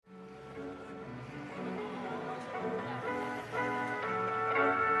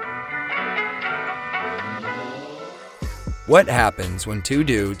What happens when two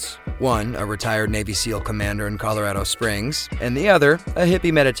dudes, one a retired Navy SEAL commander in Colorado Springs, and the other a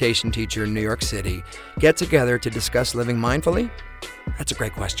hippie meditation teacher in New York City, get together to discuss living mindfully? That's a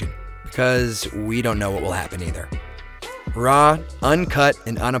great question, because we don't know what will happen either. Raw, uncut,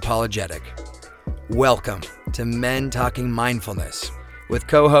 and unapologetic. Welcome to Men Talking Mindfulness with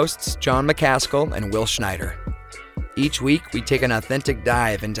co-hosts John McCaskill and Will Schneider. Each week, we take an authentic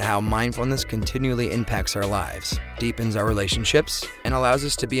dive into how mindfulness continually impacts our lives, deepens our relationships, and allows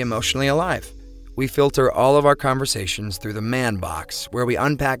us to be emotionally alive. We filter all of our conversations through the man box, where we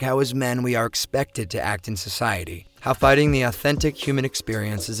unpack how as men we are expected to act in society, how fighting the authentic human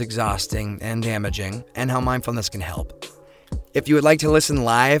experience is exhausting and damaging, and how mindfulness can help. If you would like to listen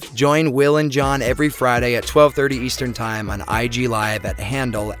live, join Will and John every Friday at 12:30 Eastern Time on IG Live at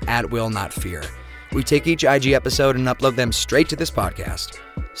handle @WillNotFear. We take each IG episode and upload them straight to this podcast.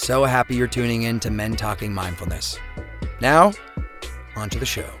 So happy you're tuning in to Men Talking Mindfulness. Now, on to the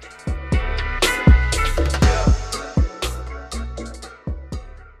show.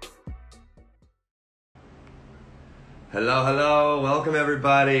 Hello. Welcome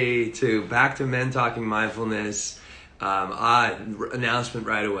everybody to Back to Men Talking Mindfulness. Announcement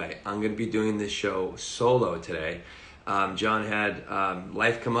right away. I'm going to be doing this show solo today. John had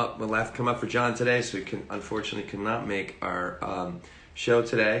life come up for John today, so he unfortunately could not make our show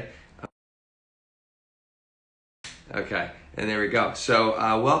today. Okay, and there we go. So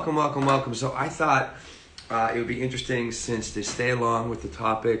welcome. So I thought it would be interesting, since to stay along with the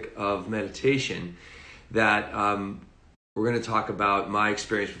topic of meditation, that we're going to talk about my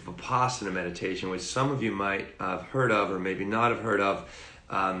experience with Vipassana meditation, which some of you might have heard of or maybe not have heard of.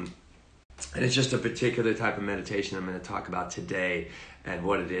 And it's just a particular type of meditation I'm going to talk about today, and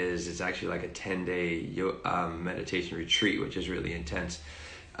what it is. It's actually like a 10-day meditation retreat, which is really intense.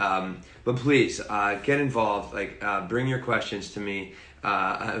 But please get involved. Bring your questions to me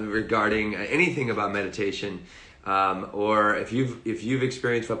regarding anything about meditation, or if you've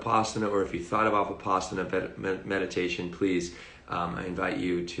experienced Vipassana, or if you thought about Vipassana meditation, please, I invite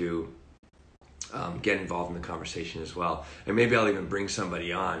you to get involved in the conversation as well. And maybe I'll even bring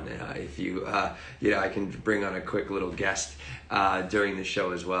somebody on I can bring on a quick little guest during the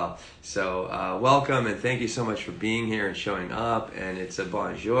show as well. So welcome, and thank you so much for being here and showing up, and it's a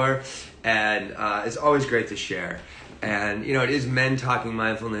bonjour, and it's always great to share. And it is Men Talking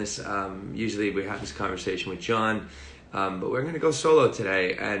Mindfulness. Usually we have this conversation with John, but we're going to go solo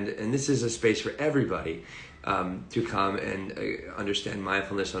today, and this is a space for everybody to come and understand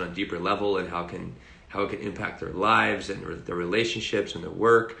mindfulness on a deeper level, and how it can impact their lives and their relationships and their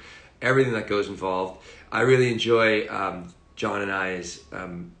work, everything that goes involved. I really enjoy John and I's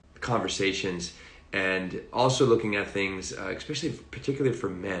conversations, and also looking at things, particularly for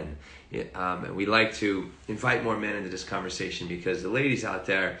men. And we like to invite more men into this conversation, because the ladies out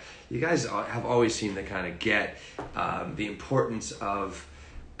there, you guys have always seemed to kind of get the importance of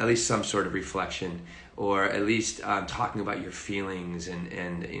at least some sort of reflection, or at least talking about your feelings and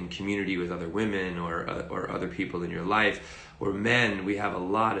in community with other women or other people in your life. Or men, we have a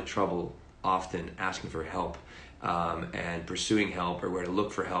lot of trouble often asking for help and pursuing help, or where to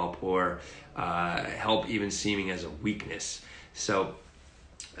look for help, or help even seeming as a weakness. So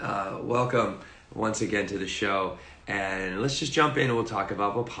welcome once again to the show, and let's just jump in and we'll talk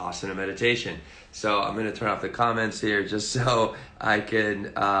about Vipassana meditation. So I'm going to turn off the comments here just so I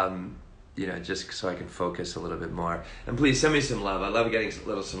can just so I can focus a little bit more. And please send me some love. I love getting some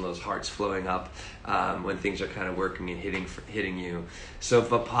of those hearts flowing up when things are kind of working and hitting you. So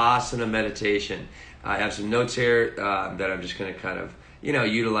Vipassana meditation. I have some notes here that I'm just going to kind of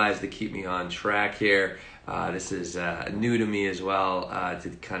utilize to keep me on track here. This is new to me as well, to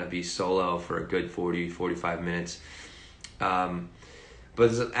kind of be solo for a good 40-45 minutes.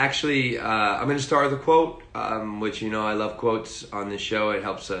 But actually, I'm going to start with a quote, which I love quotes on this show. It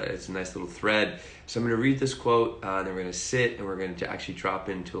helps. It's a nice little thread. So I'm going to read this quote, then we're going to sit, and we're going to actually drop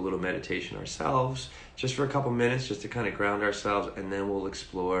into a little meditation ourselves, just for a couple minutes, just to kind of ground ourselves, and then we'll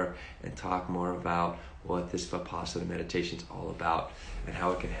explore and talk more about what this Vipassana meditation is all about and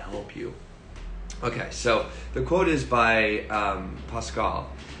how it can help you. Okay, so the quote is by Pascal.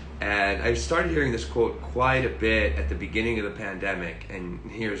 And I started hearing this quote quite a bit at the beginning of the pandemic, and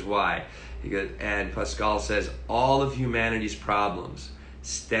here's why. And Pascal says, all of humanity's problems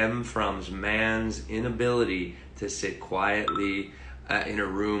stem from man's inability to sit quietly in a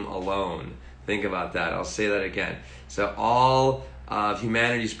room alone. Think about that. I'll say that again. So all of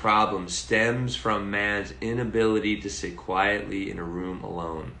humanity's problems stems from man's inability to sit quietly in a room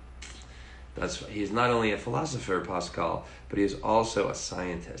alone. He's not only a philosopher, Pascal, but he is also a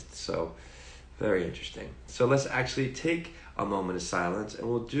scientist. So Very interesting. So let's actually take a moment of silence, and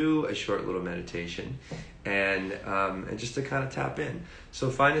we'll do a short little meditation, and just to kind of tap in. So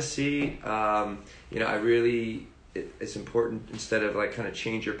find a seat. It's important, instead of like kind of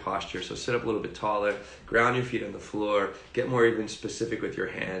change your posture. So sit up a little bit taller, ground your feet on the floor, get more even specific with your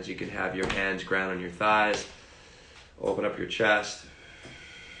hands. You can have your hands ground on your thighs, open up your chest,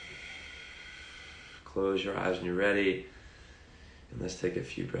 close your eyes when you're ready. And let's take a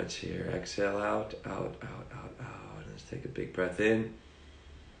few breaths here. Exhale out, out, out, out, out. Let's take a big breath in.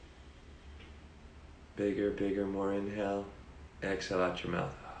 Bigger, more inhale. Exhale out your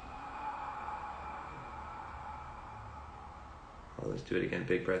mouth. Let's do it again.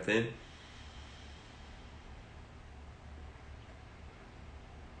 Big breath in.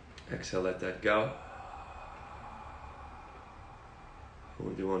 Exhale, let that go.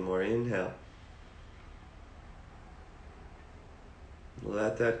 We'll do one more. Inhale.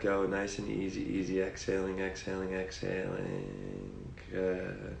 Let that go. Nice and easy. Exhaling.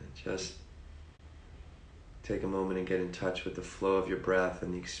 Good. Just take a moment and get in touch with the flow of your breath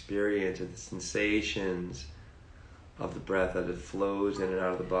and the experience of the sensations of the breath as it flows in and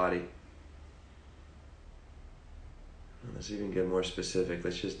out of the body. And let's even get more specific.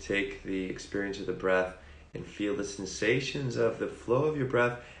 Let's just take the experience of the breath and feel the sensations of the flow of your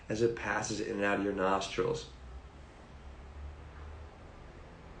breath as it passes in and out of your nostrils.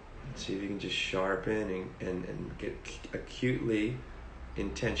 And see if you can just sharpen and get acutely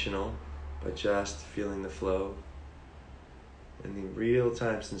intentional by just feeling the flow and the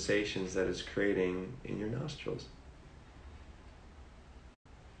real-time sensations that it's creating in your nostrils.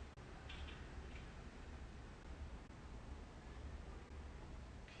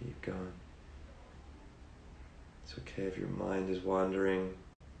 Keep going. It's okay if your mind is wandering.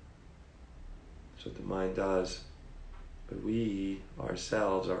 That's what the mind does. But we,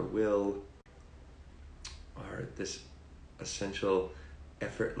 ourselves, our will, are this essential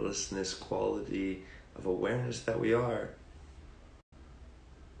effortlessness quality of awareness that we are.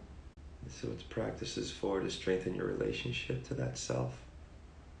 So it's practices for to strengthen your relationship to that self.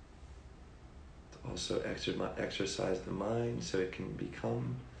 To also exercise the mind so it can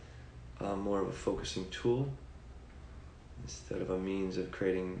become more of a focusing tool instead of a means of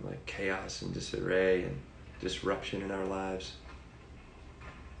creating like chaos and disarray and disruption in our lives.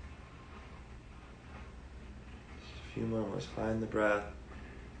 Just a few moments. Find the breath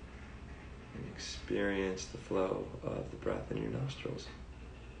and experience the flow of the breath in your nostrils.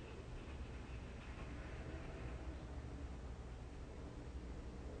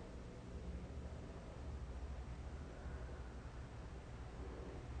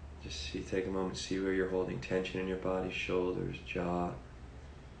 Take a moment, see where you're holding tension in your body, shoulders, jaw.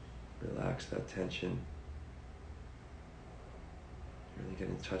 Relax that tension. Really get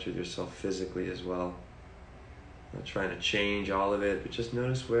in touch with yourself physically as well. Not trying to change all of it, but just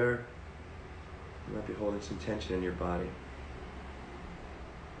notice where you might be holding some tension in your body.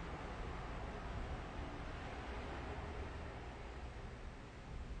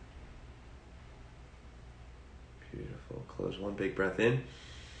 Beautiful. Close one big breath in.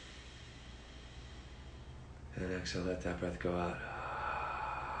 And exhale, let that breath go out.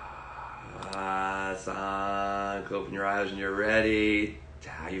 Open your eyes when you're ready.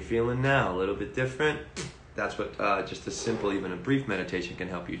 How you feeling now? A little bit different? That's what just a simple, even a brief meditation can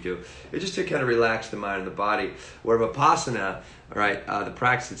help you do. It's just to kind of relax the mind and the body. Where Vipassana, right, the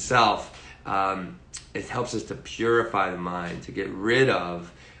practice itself, it helps us to purify the mind, to get rid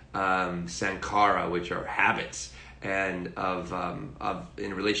of sankhara, which are habits, and of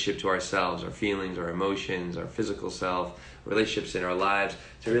in relationship to ourselves, our feelings, our emotions, our physical self, relationships in our lives,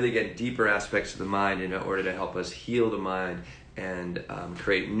 to really get deeper aspects of the mind in order to help us heal the mind and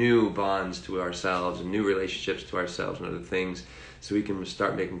create new bonds to ourselves and new relationships to ourselves and other things, so we can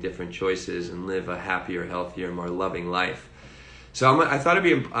start making different choices and live a happier, healthier, more loving life. So I thought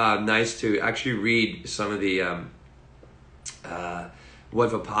it'd be nice to actually read some of the what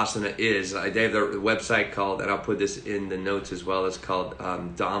Vipassana is. They have the website called, and I'll put this in the notes as well, it's called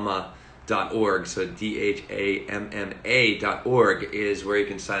Dhamma.org. So DHAMMA.org is where you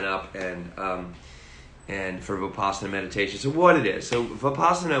can sign up and for Vipassana meditation. So what it is. So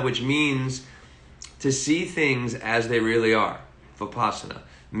Vipassana, which means to see things as they really are. Vipassana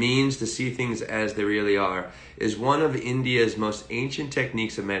means to see things as they really are, is one of India's most ancient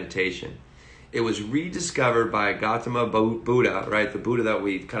techniques of meditation. It was rediscovered by Gautama Buddha, right? The Buddha that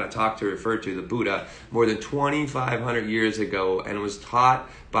we kind of referred to, the Buddha, more than 2,500 years ago, and was taught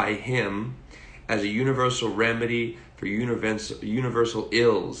by him as a universal remedy for universal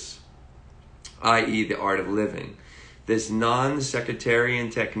ills, i.e. the art of living. This non-sectarian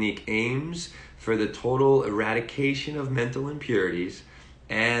technique aims for the total eradication of mental impurities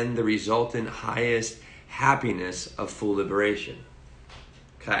and the resultant highest happiness of full liberation.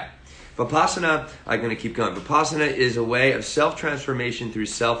 Okay. Vipassana, I'm going to keep going. Vipassana is a way of self-transformation through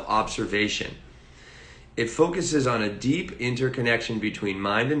self-observation. It focuses on a deep interconnection between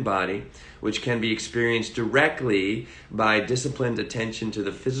mind and body, which can be experienced directly by disciplined attention to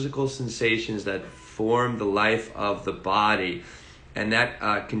the physical sensations that form the life of the body. And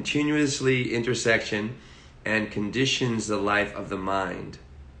that continuously intersection and conditions the life of the mind.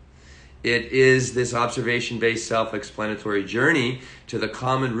 It is this observation-based self-explanatory journey to the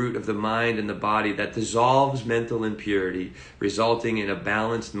common root of the mind and the body that dissolves mental impurity, resulting in a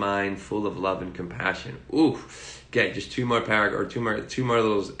balanced mind full of love and compassion. Ooh, okay, just two more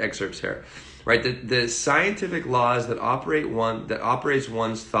little excerpts here. Right, the scientific laws that operates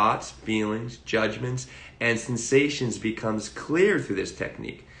one's thoughts, feelings, judgments, and sensations becomes clear through this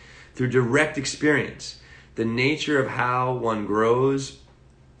technique, through direct experience. The nature of how one grows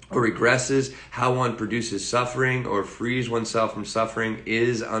or regresses, how one produces suffering or frees oneself from suffering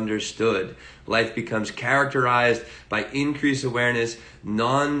is understood. Life becomes characterized by increased awareness,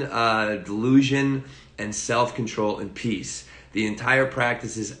 non-delusion, and self-control and peace. The entire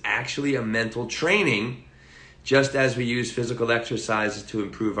practice is actually a mental training, just as we use physical exercises to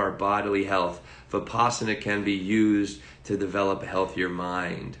improve our bodily health. Vipassana can be used to develop a healthier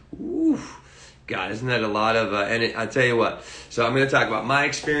mind. Ooh. God, isn't that a lot of, I'll tell you what, so I'm going to talk about my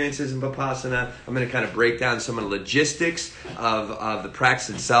experiences in Vipassana. I'm going to kind of break down some of the logistics of the practice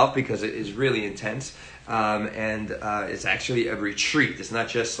itself, because it is really intense. And it's actually a retreat. It's not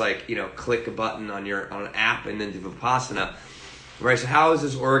just like, click a button on an app and then do Vipassana. Right, so how is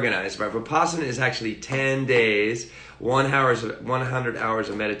this organized? Right, Vipassana is actually 10 days, 100 hours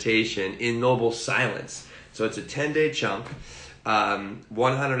of meditation in noble silence. So it's a 10-day chunk.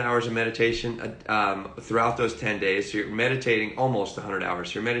 100 hours of meditation throughout those 10 days. So you're meditating almost 100 hours.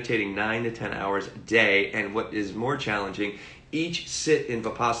 So you're meditating 9 to 10 hours a day. And what is more challenging, each sit in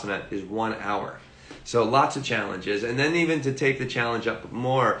Vipassana is 1 hour. So lots of challenges. And then even to take the challenge up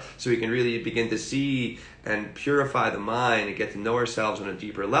more, so we can really begin to see and purify the mind and get to know ourselves on a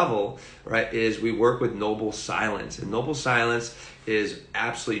deeper level, right, is we work with noble silence. And noble silence is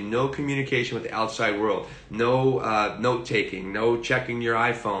absolutely no communication with the outside world, no note-taking, no checking your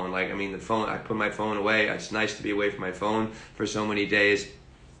iPhone. The phone, I put my phone away. It's nice to be away from my phone for so many days.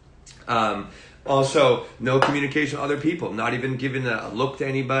 Also, no communication with other people, not even giving a look to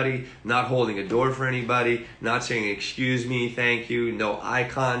anybody, not holding a door for anybody, not saying excuse me, thank you, no eye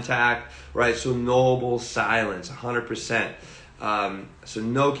contact, right? So noble silence, 100%. So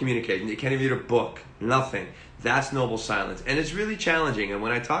no communication. You can't even read a book, nothing. That's noble silence. And it's really challenging. And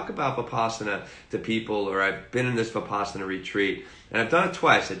when I talk about Vipassana to people, or I've been in this Vipassana retreat, and I've done it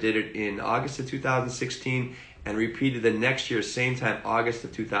twice. I did it in August of 2016 and repeated the next year, same time, August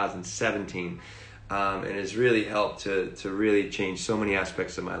of 2017. And it's really helped to really change so many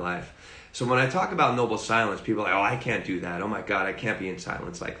aspects of my life. So when I talk about noble silence, people are like, oh, I can't do that. Oh my God, I can't be in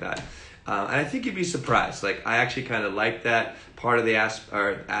silence like that. And I think you'd be surprised. I actually kind of like that part of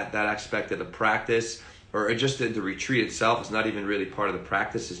that aspect of the practice, or just the retreat itself. It's not even really part of the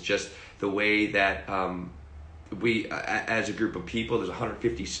practice. It's just the way that we, as a group of people, there's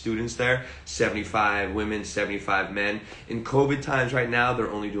 150 students there, 75 women, 75 men. In COVID times right now,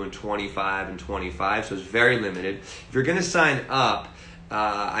 they're only doing 25 and 25, so it's very limited. If you're going to sign up,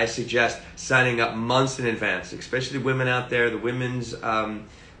 I suggest signing up months in advance, especially women out there. The women's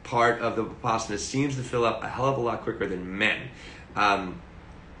part of the Vipassana seems to fill up a hell of a lot quicker than men.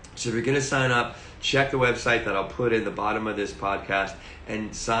 So if you're going to sign up, check the website that I'll put in the bottom of this podcast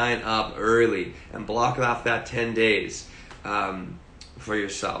and sign up early and block off that 10 days for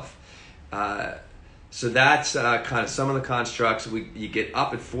yourself. So that's kind of some of the constructs. You get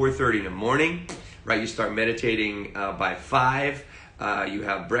up at 4:30 in the morning, right? You start meditating by 5. You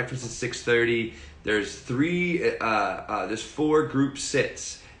have breakfast at 6:30. There's 4 group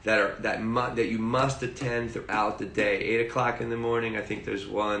sits that you must attend throughout the day. 8 o'clock in the morning, I think there's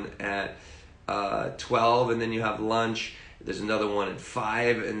one at 12, and then you have lunch. There's another one at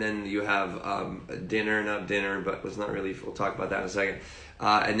 5, and then you have not dinner, but we'll talk about that in a second.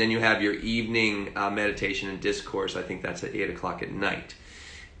 And then you have your evening meditation and discourse. I think that's at 8 o'clock at night.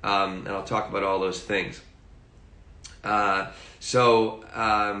 And I'll talk about all those things. So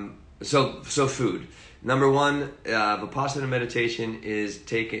food. Number one, Vipassana meditation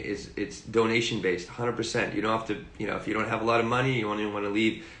it's donation based, 100%. You don't have to, if you don't have a lot of money, you only want to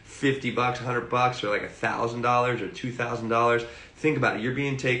leave $50, $100, or like $1,000 or $2,000. Think about it. You're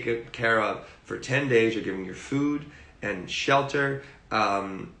being taken care of for 10 days. You're giving your food and shelter,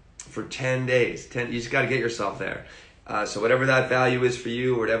 for 10 days. You just got to get yourself there. So whatever that value is for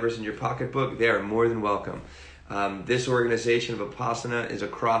you, or whatever's in your pocketbook, they are more than welcome. This organization of Vipassana is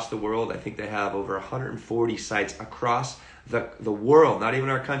across the world. I think they have over 140 sites across the world, not even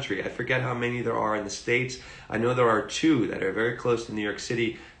our country. I forget how many there are in the States. I know there are 2 that are very close to New York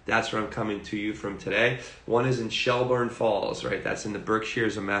City. That's where I'm coming to you from today. One is in Shelburne Falls, right? That's in the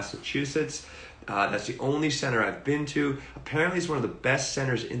Berkshires of Massachusetts. That's the only center I've been to. Apparently it's one of the best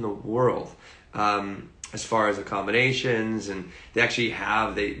centers in the world as far as accommodations, and they actually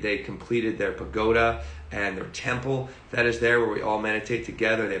have, they completed their pagoda and their temple that is there where we all meditate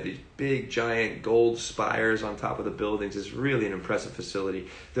together. They have these big giant gold spires on top of the buildings. It's really an impressive facility.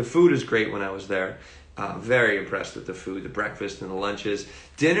 The food is great when I was there. Very impressed with the food, the breakfast and the lunches.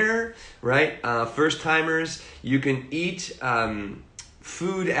 Dinner, right? First timers, you can eat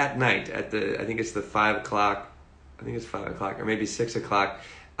food at night at I think it's 5 o'clock. I think it's 5 o'clock or maybe 6 o'clock.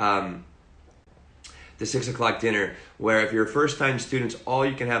 The 6 o'clock dinner, where if you're first time students, all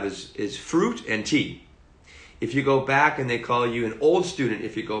you can have is fruit and tea. If you go back and they call you an old student,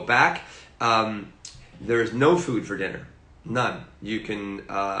 if you go back, there is no food for dinner. None. You can,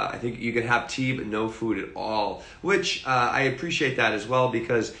 I think you can have tea, but no food at all, which I appreciate that as well,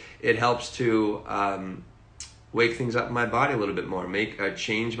 because it helps to wake things up in my body a little bit more,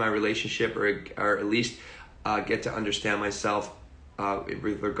 change my relationship, or at least get to understand myself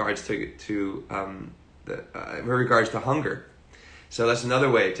with regards to hunger. So that's another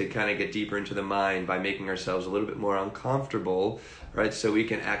way to kind of get deeper into the mind, by making ourselves a little bit more uncomfortable, right? So we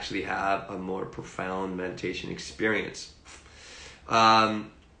can actually have a more profound meditation experience.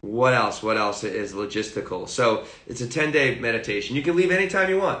 What else? What else is logistical? So it's a 10-day meditation. You can leave anytime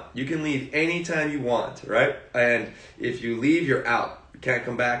you want. You can leave anytime you want, right? And if you leave, you're out. You can't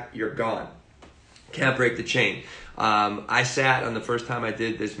come back, you're gone. Can't break the chain. I sat on the first time I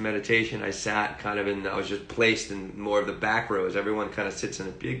did this meditation, I sat I was just placed in more of the back rows. Everyone kind of sits in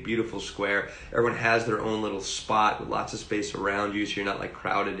a big, beautiful square. Everyone has their own little spot with lots of space around you, so you're not like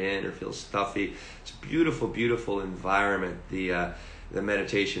crowded in or feel stuffy. It's a beautiful, beautiful environment, the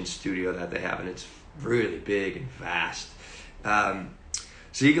meditation studio that they have, and it's really big and vast.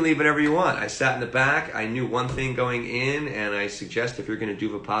 So you can leave whenever you want. I sat in the back. I knew one thing going in, and I suggest if you're going to do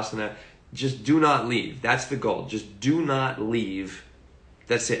Vipassana, just do not leave. That's the goal. Just do not leave.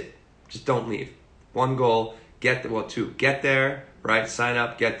 That's it. Just don't leave. One goal, two. Get there, right? Sign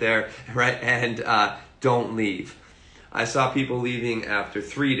up, get there, right? And don't leave. I saw people leaving after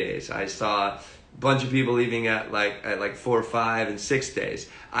 3 days. I saw a bunch of people leaving at like 4 or 5 and 6 days.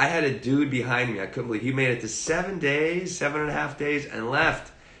 I had a dude behind me. I couldn't believe he made it to 7 days, 7.5 days, and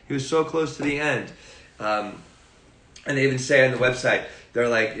left. He was so close to the end. And they even say on the website, they're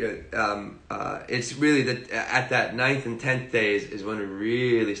like, it's really at that 9th and 10th days is when we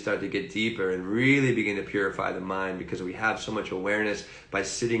really start to get deeper and really begin to purify the mind, because we have so much awareness by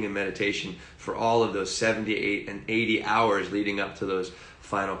sitting in meditation for all of those 78 and 80 hours leading up to those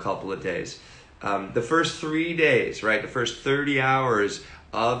final couple of days. The first 3 days, right, the first 30 hours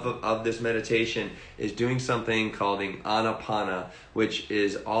of this meditation is doing something called Anapana, which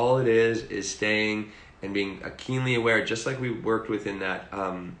is all it is staying and being keenly aware, just like we worked with in that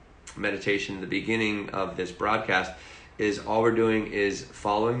meditation in the beginning of this broadcast, is all we're doing is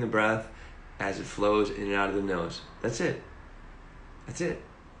following the breath as it flows in and out of the nose. That's it. That's it.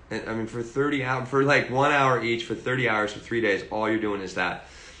 And I mean, for 30 hours, for like 1 hour each, for 30 hours, for 3 days, all you're doing is that.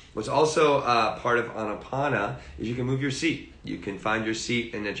 What's also part of Anapana is you can move your seat. You can find your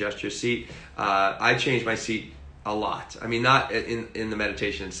seat and adjust your seat. I changed my seat a lot. I mean, not in the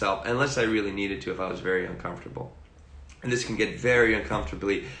meditation itself, unless I really needed to, if I was very uncomfortable. And this can get very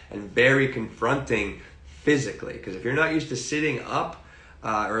uncomfortably and very confronting physically, because if you're not used to sitting up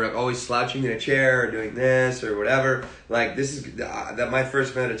or always slouching in a chair or doing this or whatever, like this is that my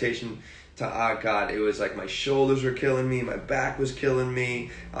first meditation to God, it was like my shoulders were killing me, my back was killing me,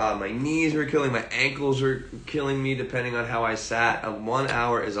 my knees were killing, my ankles were killing me, depending on how I sat. 1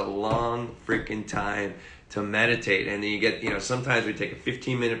 hour is a long freaking time to meditate, and then you get, sometimes we take a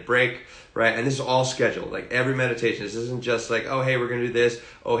 15-minute break, right? And this is all scheduled, like every meditation. This isn't just like, oh, hey, we're going to do this,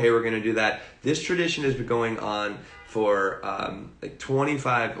 oh, hey, we're going to do that. This tradition has been going on for like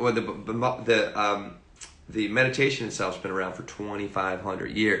 25, or the meditation itself has been around for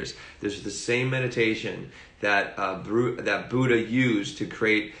 2,500 years. This is the same meditation that Buddha used to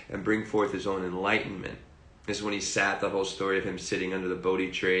create and bring forth his own enlightenment. This is when he sat, the whole story of him sitting under the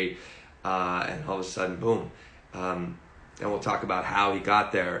Bodhi tree, and all of a sudden, boom. And we'll talk about how he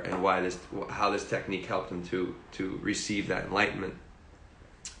got there and how this technique helped him to receive that enlightenment.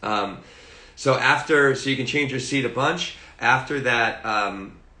 So you can change your seat a bunch. After that,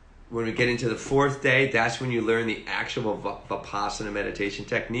 when we get into the fourth day, that's when you learn the actual Vipassana meditation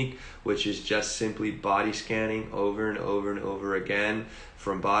technique, which is just simply body scanning over and over and over again,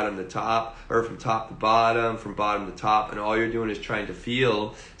 from bottom to top, or from top to bottom, from bottom to top, and all you're doing is trying to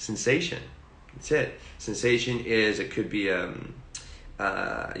feel sensation. That's it. Sensation is, it could be a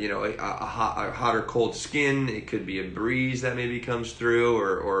hot or cold skin. It could be a breeze that maybe comes through,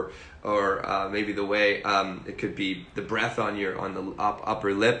 or maybe the way it could be the breath on the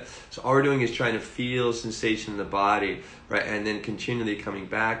upper lip. So all we're doing is trying to feel sensation in the body, right? And then continually coming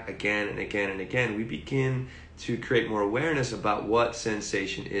back again and again and again. We begin to create more awareness about what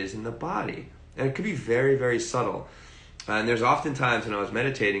sensation is in the body, and it could be very, very subtle. And there's often times when I was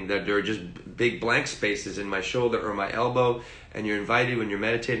meditating that there are just big blank spaces in my shoulder or my elbow, and you're invited when you're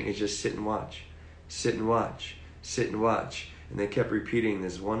meditating is just sit and watch, sit and watch, sit and watch. And they kept repeating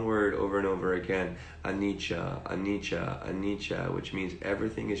this one word over and over again, anicca, anicca, anicca, which means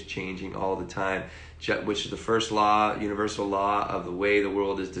everything is changing all the time, which is the first law, universal law of the way the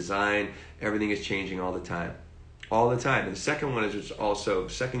world is designed. Everything is changing all the time, all the time. And the second one is also,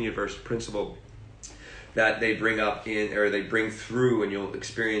 second universal principle that they bring up they bring through, and you'll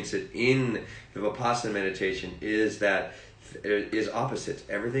experience it in the Vipassana meditation, is that it is opposites.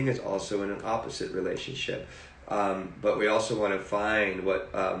 Everything is also in an opposite relationship. But we also want to find what,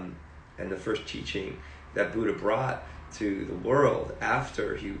 and the first teaching that Buddha brought to the world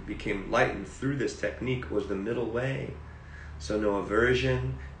after he became enlightened through this technique was the middle way. So no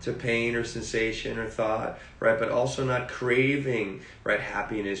aversion to pain or sensation or thought, right? But also not craving, right?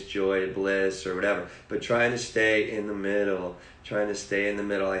 Happiness, joy, bliss, or whatever. But trying to stay in the middle. Trying to stay in the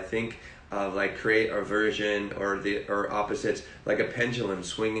middle. I think of like create aversion or opposites, like a pendulum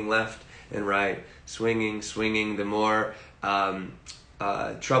swinging left and right, swinging. The more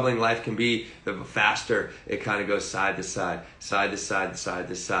troubling life can be, the faster it kind of goes side to side, side to side, side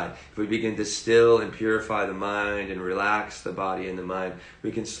to side. If we begin to still and purify the mind and relax the body and the mind,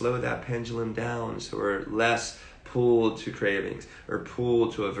 we can slow that pendulum down so we're less pulled to cravings or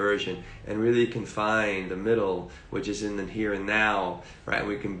pulled to aversion, and really can find the middle, which is in the here and now, right?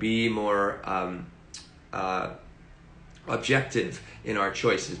 We can be more objective in our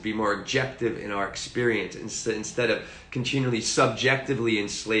choices, be more objective in our experience, instead of continually subjectively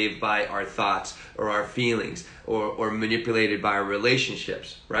enslaved by our thoughts or our feelings, or manipulated by our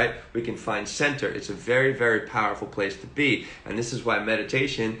relationships, right? We can find center. It's a very, very powerful place to be. And this is why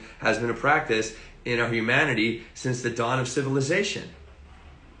meditation has been a practice in our humanity since the dawn of civilization,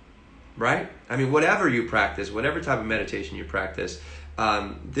 right? I mean, whatever you practice, whatever type of meditation you practice,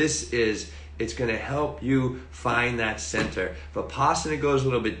 it's going to help you find that center. Vipassana goes a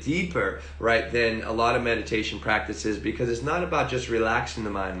little bit deeper, right, than a lot of meditation practices, because it's not about just relaxing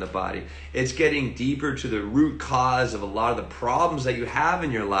the mind and the body. It's getting deeper to the root cause of a lot of the problems that you have in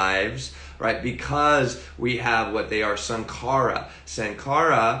your lives, right, because we have what they are, sankhara.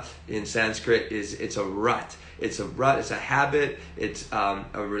 Sankhara in Sanskrit it's a rut. It's a rut, it's a habit, it's a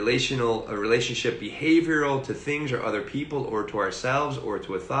relationship behavioral to things or other people, or to ourselves, or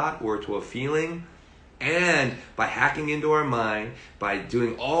to a thought, or to a feeling. And by hacking into our mind, by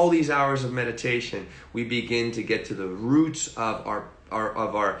doing all these hours of meditation, we begin to get to the roots of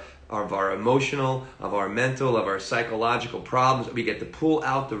our emotional, of our mental, of our psychological problems. We get to pull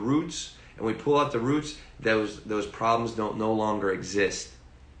out the roots, and we pull out the roots, those problems no longer exist.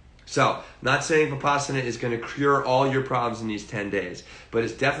 So, not saying Vipassana is going to cure all your problems in these 10 days, but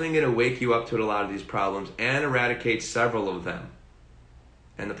it's definitely going to wake you up to a lot of these problems and eradicate several of them.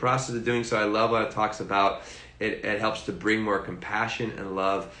 And the process of doing so, I love what it talks about. It helps to bring more compassion and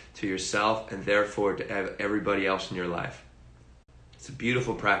love to yourself, and therefore to everybody else in your life. It's a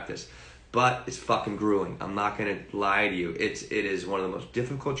beautiful practice, but it's fucking grueling. I'm not going to lie to you. It is one of the most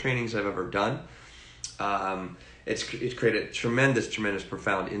difficult trainings I've ever done. It's created tremendous,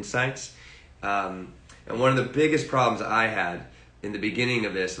 profound insights. And one of the biggest problems I had in the beginning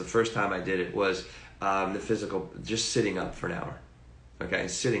of this, the first time I did it, was the physical, just sitting up for an hour. Okay,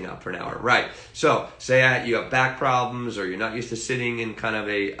 sitting up for an hour. Right. So, say you have back problems, or you're not used to sitting in kind of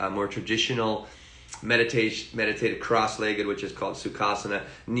a more traditional meditative cross-legged, which is called Sukhasana,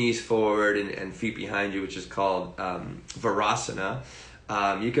 knees forward and feet behind you, which is called Virasana.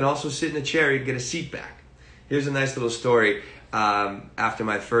 You can also sit in a chair, you can get a seat back. Here's a nice little story. After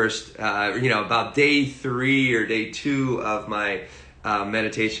my first, about day 3 or day 2 of my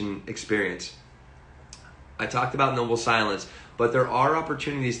meditation experience, I talked about noble silence, but there are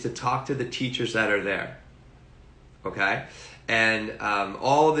opportunities to talk to the teachers that are there. Okay? And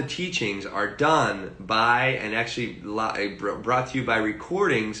all the teachings are done by, and actually brought to you by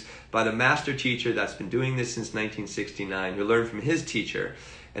recordings by the master teacher that's been doing this since 1969, who learned from his teacher.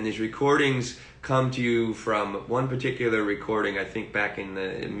 And these recordings come to you from one particular recording, I think back in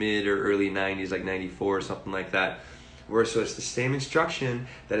the mid or early 90s, like 94 or something like that. So it's the same instruction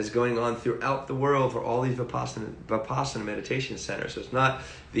that is going on throughout the world for all these Vipassana meditation centers. So it's not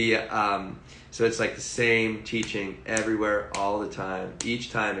so it's like the same teaching everywhere, all the time.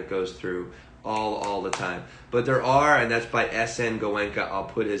 Each time it goes through, all the time. But there are, and that's by S.N. Goenka. I'll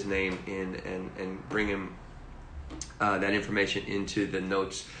put his name in and bring him that information into the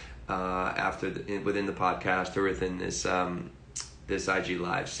notes within the podcast or within this IG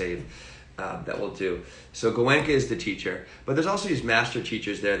Live save. That we'll do. So Goenka is the teacher, but there's also these master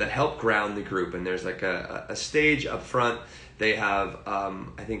teachers there that help ground the group, and there's like a stage up front. They have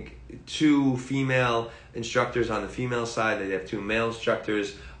I think 2 female instructors on the female side. They have 2 male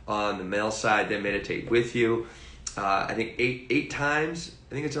instructors on the male side. They meditate with you. I think eight times.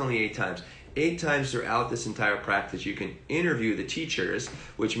 I think it's only 8 times. 8 times throughout this entire practice, you can interview the teachers,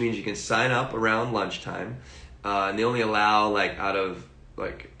 which means you can sign up around lunchtime, and they only allow out of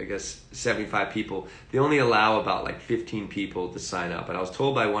I guess 75 people, they only allow about 15 people to sign up. And I was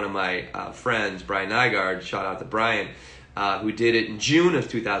told by one of my friends, Brian Nygaard, shout out to Brian, who did it in June of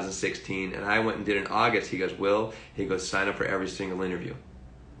 2016, and I went and did it in August. He goes, Will, sign up for every single interview.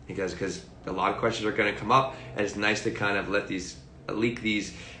 He goes, because a lot of questions are going to come up, and it's nice to kind of let these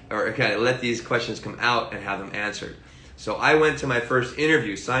questions come out and have them answered. So I went to my first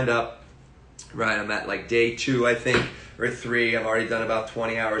interview, signed up, right, I'm at day 2, I think, or 3. I've already done about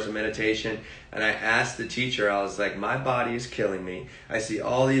 20 hours of meditation, and I asked the teacher, I was like, my body is killing me. I see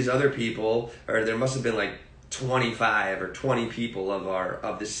all these other people, or there must have been 25 or 20 people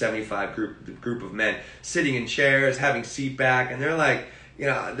of this 75 group of men sitting in chairs, having seat back, and they're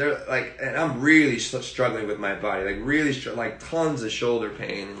and I'm really struggling with my body, really tons of shoulder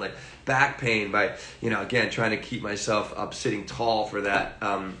pain and back pain by, again, trying to keep myself up, sitting tall for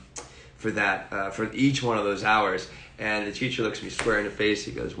each one of those hours. And the teacher looks me square in the face.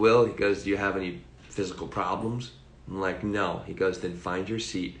 He goes, Will, do you have any physical problems? I'm like, no. He goes, then find your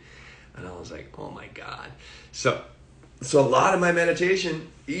seat. And I was like, oh my God. So a lot of my meditation,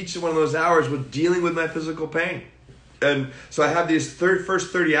 each one of those hours was dealing with my physical pain. And so I have these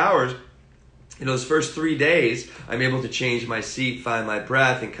first 30 hours. In those first 3 days, I'm able to change my seat, find my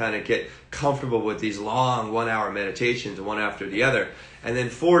breath, and kind of get comfortable with these long 1-hour meditations, one after the other. And then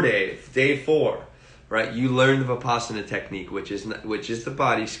day 4, right? You learn the Vipassana technique, which is the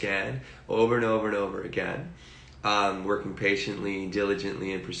body scan over and over and over again, working patiently,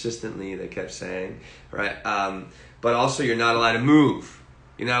 diligently, and persistently. They kept saying, right? But also, you're not allowed to move.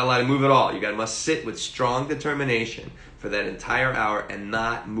 You're not allowed to move at all. You must sit with strong determination for that entire hour and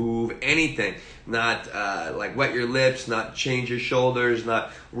not move anything. Not wet your lips, not change your shoulders,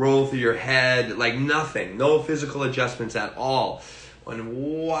 not roll through your head, nothing. No physical adjustments at all. And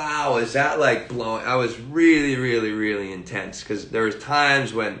wow, is that blowing? I was really, really, really intense, because there was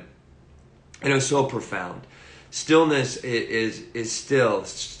times when, and it was so profound. Stillness is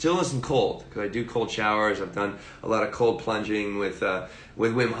stillness and cold, because I do cold showers. I've done a lot of cold plunging with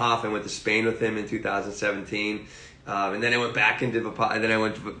Wim Hof. I went to Spain with him in 2017. And then I went back into Vipassana, and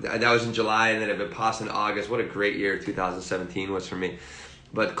then that was in July, and then I Vipassana in August. What a great year 2017 was for me.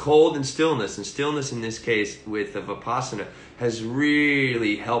 But cold and stillness in this case with the Vipassana has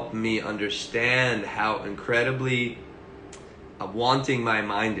really helped me understand how incredibly wanting my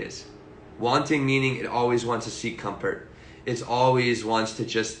mind is. Wanting meaning it always wants to seek comfort. It always wants to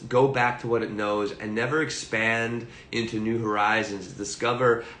just go back to what it knows and never expand into new horizons,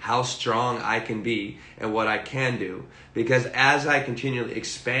 discover how strong I can be and what I can do. Because as I continually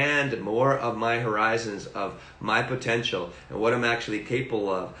expand more of my horizons of my potential and what I'm actually capable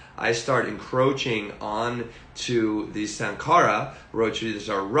of, I start encroaching on to these sankhara, which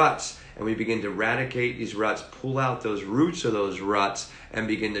are ruts, and we begin to eradicate these ruts, pull out those roots of those ruts, and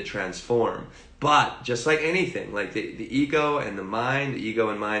begin to transform. But just like anything, like the ego and the mind, the ego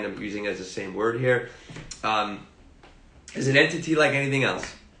and mind, I'm using as the same word here, is an entity like anything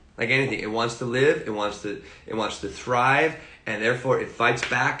else. Like anything, it wants to live, it wants to thrive, and therefore it fights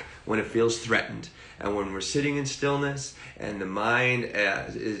back when it feels threatened. And when we're sitting in stillness and the mind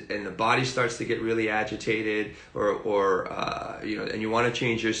and the body starts to get really agitated, or and you want to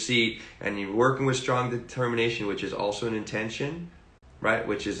change your seat, and you're working with strong determination, which is also an intention, right?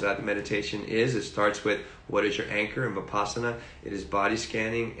 Which is that meditation is. It starts with what is your anchor in Vipassana. It is body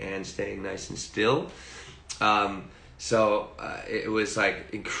scanning and staying nice and still. So it was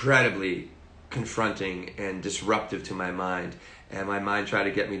incredibly confronting and disruptive to my mind. And my mind tried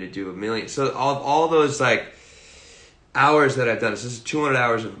to get me to do a million. So all those hours that I've done, so this is 200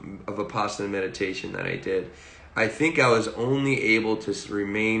 hours of Vipassana meditation that I did. I think I was only able to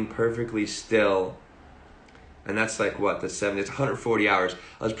remain perfectly still, and that's like what, it's 140 hours.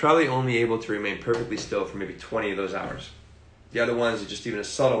 I was probably only able to remain perfectly still for maybe 20 of those hours. The other ones are just even a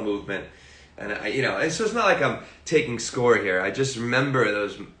subtle movement. And and so it's not like I'm taking score here. I just remember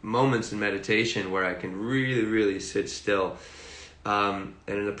those moments in meditation where I can really, really sit still. And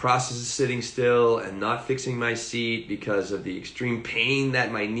in the process of sitting still and not fixing my seat because of the extreme pain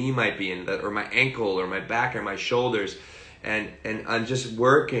that my knee might be in, or my ankle or my back or my shoulders, and I'm just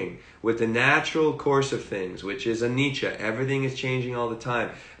working with the natural course of things, which is anicca. Everything is changing all the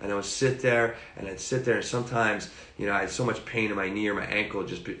time. And I would sit there, and sometimes, I had so much pain in my knee or my ankle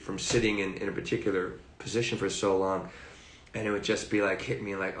just from sitting in a particular position for so long. And it would just be like, hit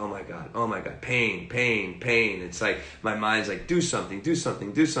me like, oh my God, pain. It's like, my mind's like, do something.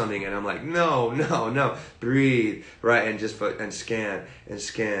 And I'm like, no, breathe, right? And scan.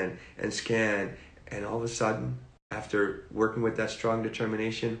 And all of a sudden, after working with that strong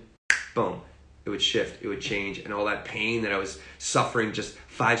determination, boom, it would shift, it would change. And all that pain that I was suffering just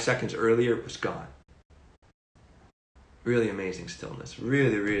 5 seconds earlier was gone. Really amazing stillness.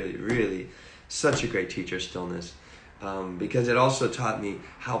 Really, really, really such a great teacher, stillness. Because it also taught me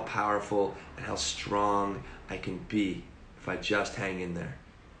how powerful and how strong I can be if I just hang in there.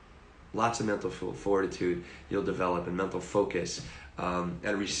 Lots of mental fortitude you'll develop, and mental focus,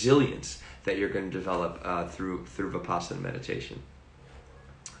 and resilience that you're going to develop through Vipassana meditation.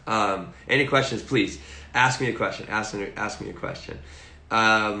 Any questions, please ask me a question. Ask me a question.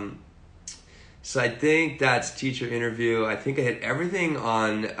 So I think that's teacher interview. I think I hit everything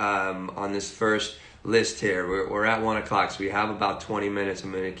on this first list here. We're at 1 o'clock, so we have about 20 minutes.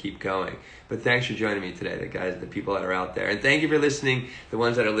 I'm going to keep going. But thanks for joining me today, the people that are out there. And thank you for listening, the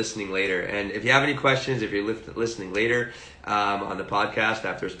ones that are listening later. And if you have any questions, if you're listening later on the podcast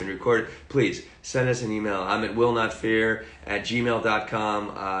after it's been recorded, please send us an email. I'm at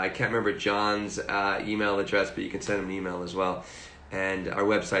willnotfear@gmail.com. I can't remember John's email address, but you can send him an email as well. And our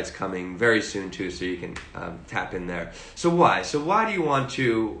website's coming very soon too, so you can tap in there. So why do you want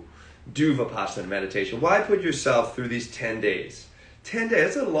to do Vipassana meditation? Why put yourself through these 10 days? 10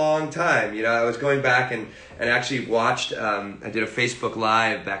 days, that's a long time. I was going back and actually watched, I did a Facebook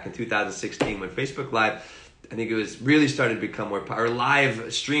Live back in 2016. When Facebook Live, I think it was really started to become more popular.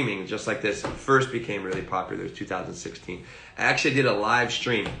 Live streaming, just like this, first became really popular. It was 2016. I actually did a live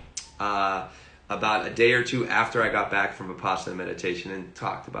stream about a day or two after I got back from Vipassana meditation and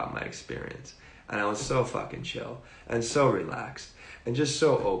talked about my experience. And I was so fucking chill and so relaxed and just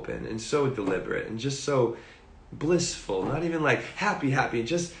so open and so deliberate and just so blissful, not even like happy,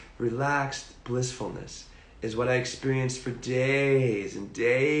 just relaxed blissfulness is what I experienced for days and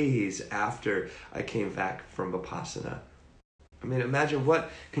days after I came back from Vipassana. I mean, imagine what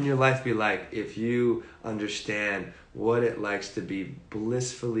can your life be like if you understand what it likes to be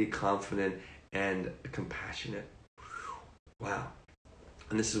blissfully confident and compassionate. Wow.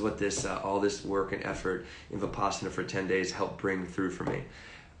 And this is what this all this work and effort in Vipassana for 10 days helped bring through for me.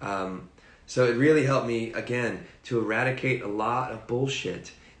 So it really helped me, again, to eradicate a lot of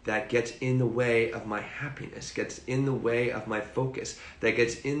bullshit that gets in the way of my happiness, gets in the way of my focus, that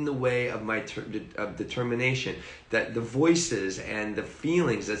gets in the way of my determination, that the voices and the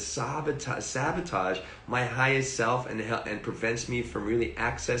feelings that sabotage my highest self and prevents me from really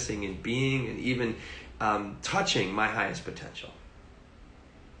accessing and being and even touching my highest potential.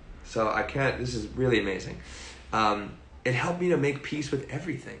 So this is really amazing. It helped me to make peace with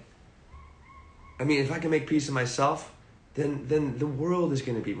everything. I mean, if I can make peace with myself, then the world is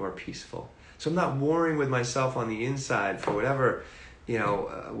going to be more peaceful. So I'm not warring with myself on the inside for whatever,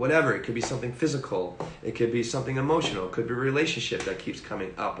 whatever. It could be something physical. It could be something emotional. It could be a relationship that keeps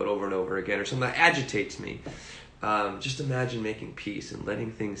coming up but over and over again, or something that agitates me. Just imagine making peace and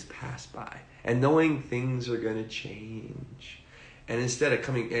letting things pass by and knowing things are going to change. And instead of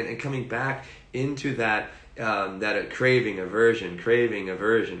coming back into that craving, aversion,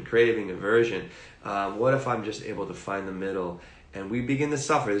 what if I'm just able to find the middle and we begin to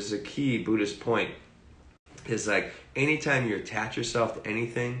suffer? This is a key Buddhist point. It's like anytime you attach yourself to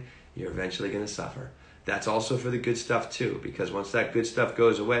anything, you're eventually going to suffer. That's also for the good stuff too, because once that good stuff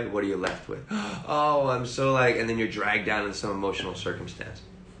goes away, what are you left with? Oh, I'm so and then you're dragged down into some emotional circumstance.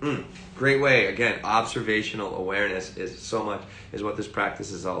 Great way. Again, observational awareness is what this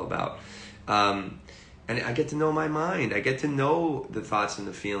practice is all about. And I get to know my mind. I get to know the thoughts and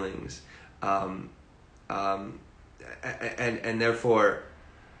the feelings. And therefore,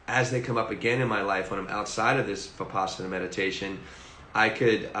 as they come up again in my life when I'm outside of this Vipassana meditation, I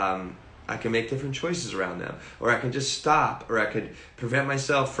can make different choices around them, or I can just stop, or I could prevent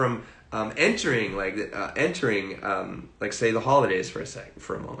myself from entering like say the holidays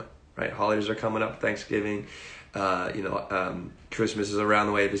for a moment, right? Holidays are coming up, Thanksgiving, Christmas is around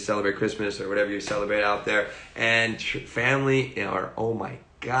the way if you celebrate Christmas or whatever you celebrate out there, and family are, oh my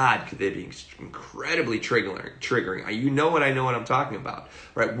God, could they be incredibly triggering. You know what I'm talking about,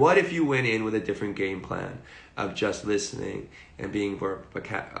 right? What if you went in with a different game plan of just listening and being more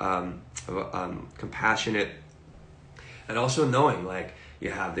compassionate, and also knowing like you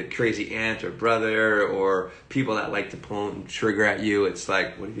have the crazy aunt or brother or people that like to pull and trigger at you. It's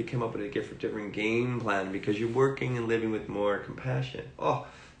like, what if you came up with a different game plan because you're working and living with more compassion?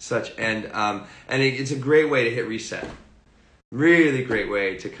 It's a great way to hit reset. Really great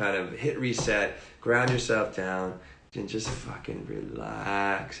way to kind of hit reset, ground yourself down, and just fucking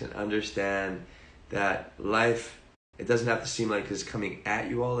relax and understand that life, it doesn't have to seem like it's coming at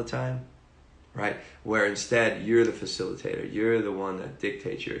you all the time, right? Where instead you're the facilitator, you're the one that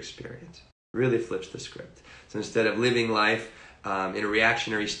dictates your experience. Really flips the script. So instead of living life in a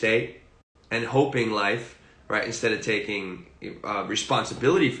reactionary state and hoping life, right, instead of taking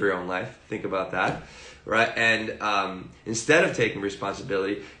responsibility for your own life, think about that, right? And instead of taking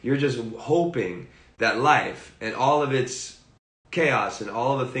responsibility, you're just hoping that life and all of its chaos and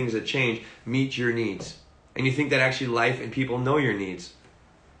all of the things that change meet your needs. And you think that actually life and people know your needs.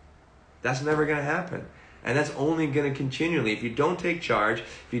 That's never going to happen. And that's only going to continually, if you don't take charge,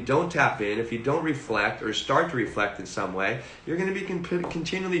 if you don't tap in, if you don't reflect or start to reflect in some way, you're going to be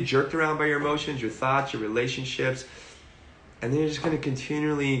continually jerked around by your emotions, your thoughts, your relationships. And then you're just going to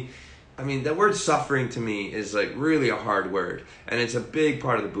continually, that word suffering to me is like really a hard word. And it's a big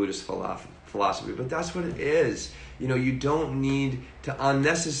part of the Buddhist philosophy, but that's what it is. You don't need to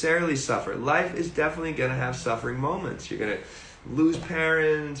unnecessarily suffer. Life is definitely going to have suffering moments. You're going to lose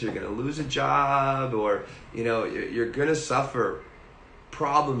parents, you're going to lose a job, or you're going to suffer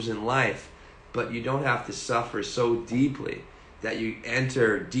problems in life, but you don't have to suffer so deeply that you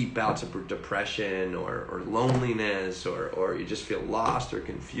enter deep bouts of depression or loneliness, or you just feel lost or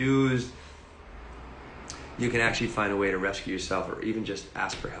confused. You can actually find a way to rescue yourself, or even just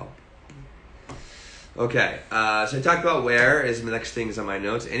ask for help. Okay, so I talked about where is the next things on my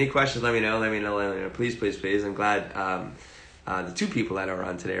notes. Any questions, let me know. Please. I'm glad the two people that are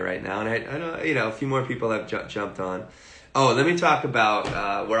on today right now, and I know, a few more people have jumped on. Oh, let me talk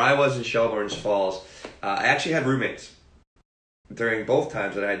about where I was in Shelburne Falls. I actually had roommates during both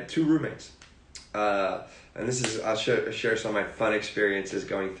times, and I had two roommates. And I'll share some of my fun experiences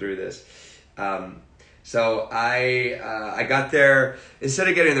going through this. So I got there, instead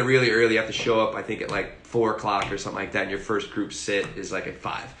of getting there really early, you have to show up, I think, at like 4 o'clock or something like that, and your first group sit is like at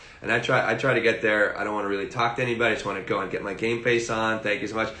 5. And I try to get there. I don't want to really talk to anybody. I just want to go and get my game face on, thank you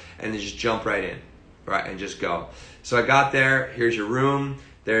so much, and then just jump right in, right, and just go. So I got there, here's your room.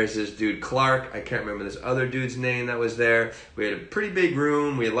 There's this dude, Clark. I can't remember this other dude's name that was there. We had a pretty big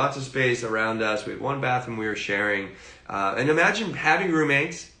room. We had lots of space around us. We had one bathroom we were sharing. And imagine having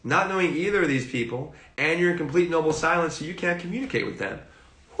roommates, not knowing either of these people, and you're in complete noble silence, so you can't communicate with them.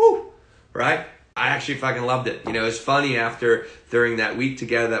 Whew, right? I actually fucking loved it. It's funny during that week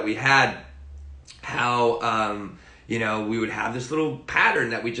together that we had, how, we would have this little pattern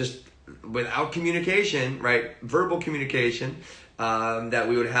that we just, without communication, right, verbal communication, that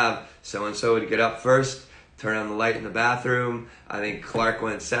we would have so-and-so would get up first, turn on the light in the bathroom. I think Clark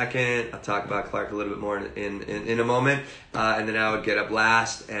went second. I'll talk about Clark a little bit more in a moment. And then I would get up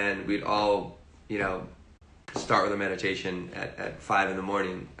last, and we'd all, start with a meditation at 5 in the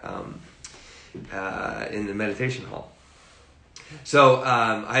morning in the meditation hall. So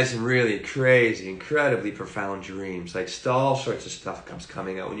I had some really crazy, incredibly profound dreams. Like all sorts of stuff comes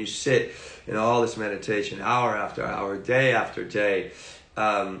coming out when you sit in all this meditation, hour after hour, day after day,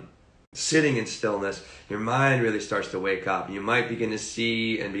 sitting in stillness. Your mind really starts to wake up. You might begin to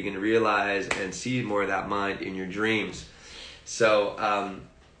see and begin to realize and see more of that mind in your dreams. So,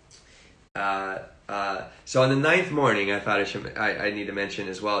 so on the 9th morning, I thought I need to mention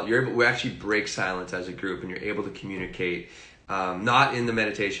as well. We actually break silence as a group, and you're able to communicate. Not in the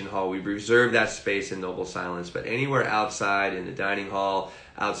meditation hall. We reserve that space in noble silence, but anywhere outside in the dining hall,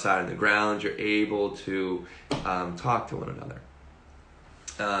 outside on the grounds, you're able to talk to one another.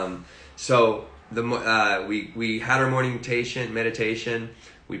 So we had our morning meditation.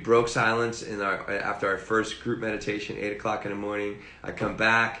 We broke silence after our first group meditation, 8 o'clock in the morning. I come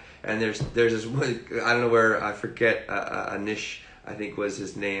back, and there's this, I don't know where, I forget, Anish, I think was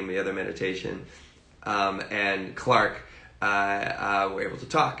his name, the other meditation, and Clark were able to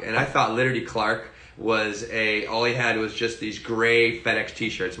talk. And I thought literally Clark was all he had was just these gray FedEx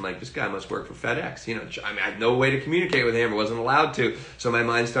t-shirts. I'm like, this guy must work for FedEx. You know, I mean, I had no way to communicate with him. I wasn't allowed to. So my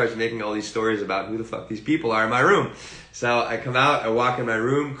mind starts making all these stories about who the fuck these people are in my room. So I come out, I walk in my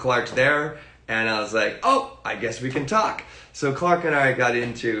room, Clark's there, and I was like, oh, I guess we can talk. So Clark and I got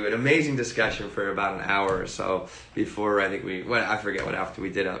into an amazing discussion for about an hour or so before I think I forget what after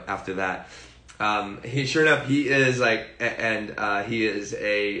we did after that. Sure enough, he is he is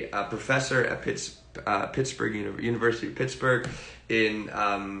a professor at Pittsburgh University of Pittsburgh in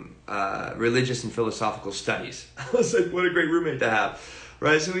religious and philosophical studies. I was like, what a great roommate to have,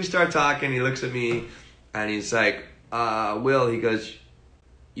 right? So we start talking. He looks at me, and he's like, Will, he goes,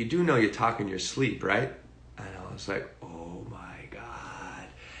 you do know you talk in your sleep, right? And I was like, oh my God.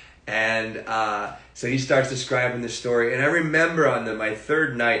 And so he starts describing the story, and I remember on my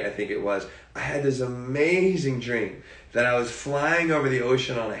third night, I think it was, I had this amazing dream that I was flying over the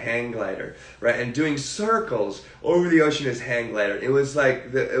ocean on a hang glider, right, and doing circles over the ocean as hang glider. It was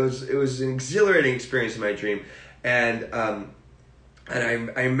like it was an exhilarating experience in my dream, and I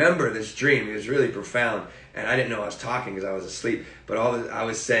remember this dream. It was really profound, and I didn't know I was talking because I was asleep. But all I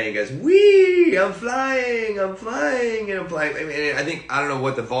was saying is, "Wee, I'm flying, and I'm flying." I mean, I don't know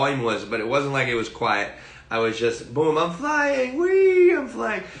what the volume was, but it wasn't like it was quiet. I was just, boom, I'm flying, wee, I'm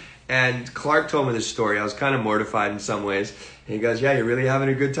flying. And Clark told me this story. I was kind of mortified in some ways. And he goes, yeah, you're really having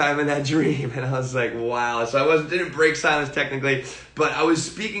a good time in that dream. And I was like, wow. So I didn't break silence technically, but I was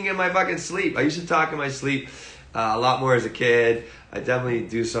speaking in my fucking sleep. I used to talk in my sleep a lot more as a kid. I definitely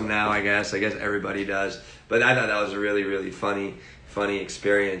do some now, I guess. I guess everybody does. But I thought that was a really, really funny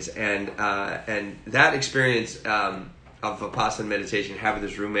experience. And that experience of Vipassana meditation, having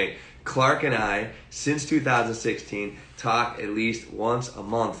this roommate, Clark and I, since 2016, talk at least once a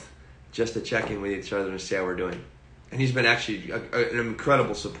month just to check in with each other and see how we're doing. And he's been actually an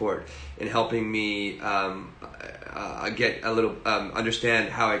incredible support in helping me get a little understand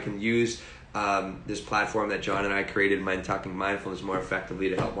how I can use this platform that John and I created, Mind Talking Mindfulness, more effectively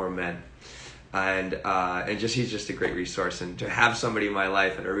to help more men. And he's just a great resource. And to have somebody in my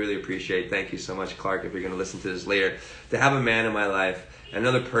life, and I really appreciate, thank you so much, Clark, if you're going to listen to this later, to have a man in my life,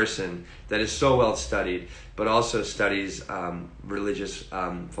 another person that is so well studied, but also studies religious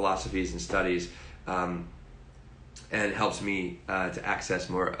philosophies and studies, and helps me to access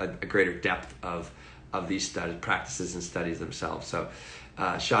a greater depth of these studies, practices and studies themselves. So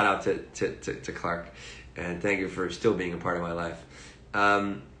shout out to Clark, and thank you for still being a part of my life.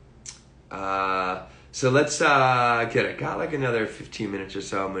 So let's get it. Got like another 15 minutes or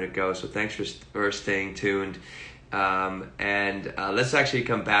so I'm going to go. So thanks for staying tuned. And let's actually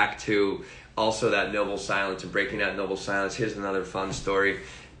come back to also that noble silence and breaking that noble silence. Here's another fun story.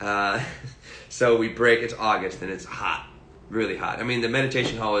 So we break. It's August and it's hot, really hot. I mean, the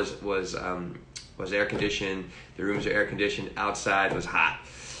meditation hall was air conditioned. The rooms are air conditioned. Outside was hot.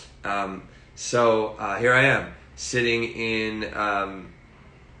 So here I am sitting in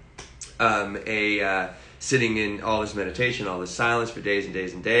sitting in all this meditation, all this silence for days and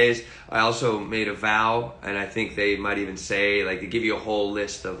days and days. I also made a vow, and I think they might even say, like, they give you a whole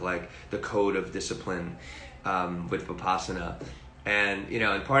list of, like, the code of discipline with Vipassana. And, you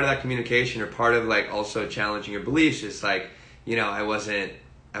know, and part of that communication, or part of, like, also challenging your beliefs is, like, you know, I wasn't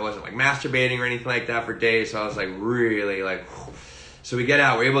like, masturbating or anything like that for days, so I was, like, really, like, whew. So we get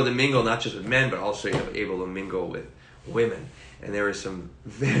out, we're able to mingle, not just with men, but also able to mingle with women. And there were some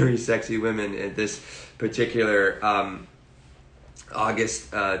very sexy women at this particular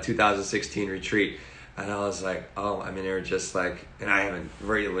August 2016 retreat. And I was like, oh, I mean, they were just like, and I hadn't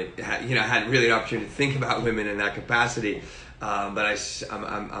really an opportunity to think about women in that capacity. But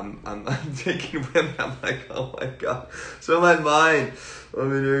I'm taking women, I'm like, oh my God. So my mind, I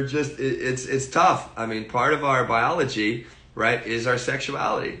mean, they're just, it's tough. I mean, part of our biology, right, is our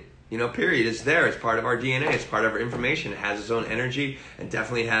sexuality. You know, period. It's there. It's part of our DNA. It's part of our information. It has its own energy and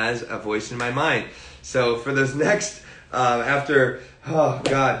definitely has a voice in my mind. So for this next, after, oh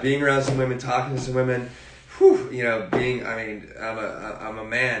God, being around some women, talking to some women, you know, I'm a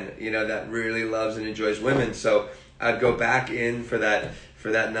man, you know, that really loves and enjoys women. So I'd go back in for that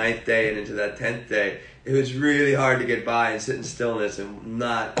 9th day and into that 10th day. It was really hard to get by and sit in stillness and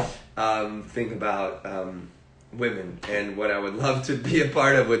not think about women and what I would love to be a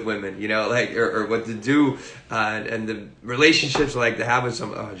part of with women, you know, like, or what to do, and the relationships like to have with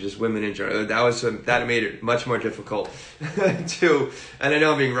just women in general. That made it much more difficult to, and I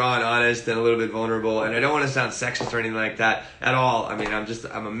know I'm being raw and honest and a little bit vulnerable, and I don't want to sound sexist or anything like that at all. I mean,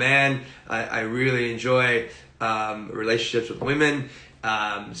 I'm a man. I really enjoy relationships with women,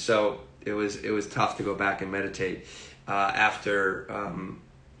 so it was tough to go back and meditate after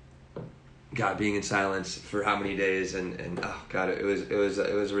God, being in silence for how many days, and oh God, it was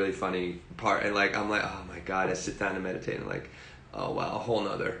a really funny part, and like I'm like, oh my God, I sit down to meditate, and like, oh wow, a whole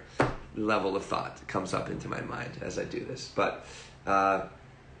nother level of thought comes up into my mind as I do this. But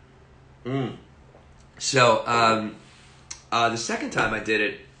so the second time I did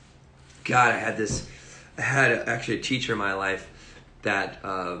it, God, I had actually a teacher in my life that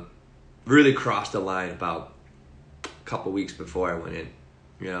really crossed the line about a couple weeks before I went in.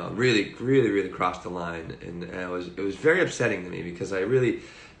 You know, really crossed the line, and it was very upsetting to me because I really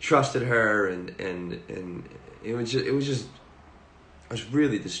trusted her, and it was just I was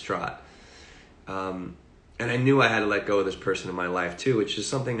really distraught, and I knew I had to let go of this person in my life too, which is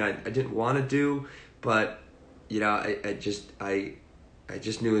something I didn't want to do, but you know, I just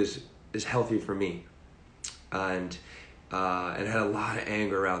knew it was healthy for me, and had a lot of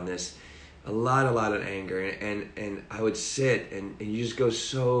anger around this. A lot of anger, and I would sit and you just go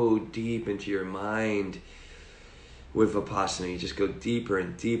so deep into your mind with Vipassana. You just go deeper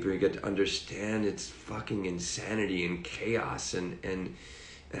and deeper. You get to understand its fucking insanity and chaos, and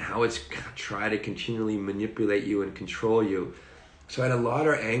how it's try to continually manipulate you and control you. So I had a lot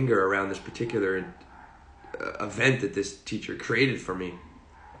of anger around this particular event that this teacher created for me,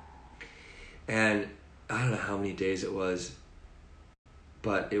 and I don't know how many days it was,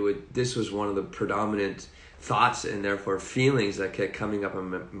 but this was one of the predominant thoughts and therefore feelings that kept coming up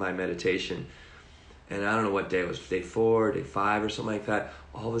in my meditation. And I don't know what day it was, day 4, day 5 or something like that.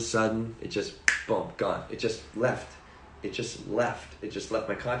 All of a sudden, it just, boom, gone. It just left. It just left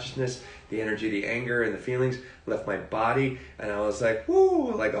my consciousness, the energy, the anger and the feelings left my body. And I was like,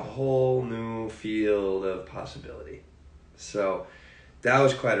 whoo, like a whole new field of possibility. So that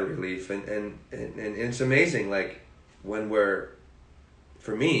was quite a relief. And it's amazing, like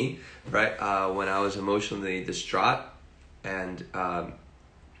for me, right, when I was emotionally distraught and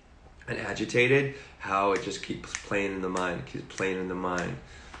agitated, how it just keeps playing in the mind,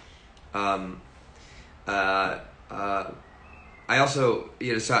 I also,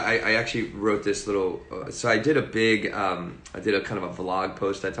 so I actually wrote this little, so I did a big, I did a kind of a vlog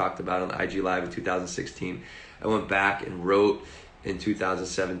post I talked about on the IG Live in 2016. I went back and wrote in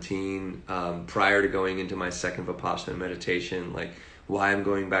 2017, prior to going into my second Vipassana meditation, like why I'm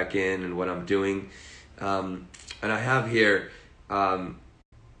going back in and what I'm doing. And I have here, I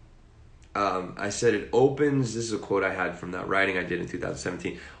said it opens, this is a quote I had from that writing I did in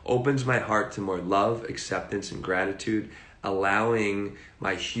 2017, opens my heart to more love, acceptance, and gratitude, allowing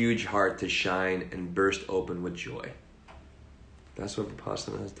my huge heart to shine and burst open with joy. That's what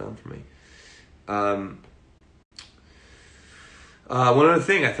Vipassana has done for me. One other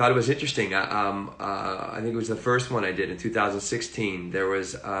thing I thought it was interesting, I think it was the first one I did in 2016. There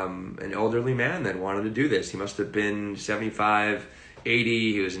was an elderly man that wanted to do this. He must have been 75,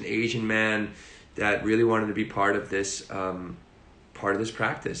 80. He was an Asian man that really wanted to be part of this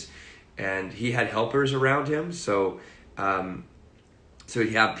practice. And he had helpers around him, so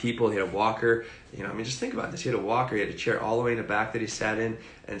he'd have people, he had a walker. You know, I mean, just think about this. He had a walker, he had a chair all the way in the back that he sat in,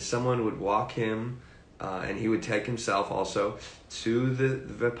 and someone would walk him, and he would take himself also to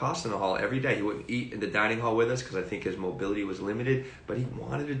the Vipassana hall every day. He wouldn't eat in the dining hall with us because I think his mobility was limited, but he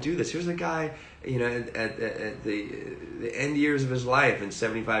wanted to do this. Here's a guy, you know, at the end years of his life, in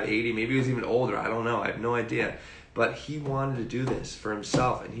 75, 80, maybe he was even older, I don't know, I have no idea. But he wanted to do this for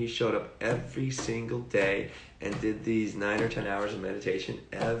himself, and he showed up every single day and did these 9 or 10 hours of meditation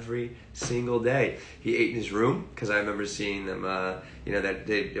every single day. He ate in his room, because I remember seeing them, you know, that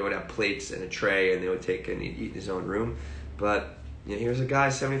they would have plates and a tray, and they would take and he'd eat in his own room. But you know, here's a guy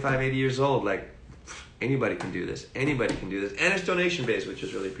 75, 80 years old, like anybody can do this. Anybody can do this, and it's donation based, which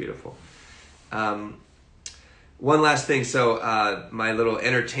is really beautiful. One last thing, so my little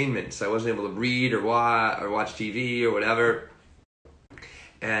entertainment. So I wasn't able to read or watch TV or whatever,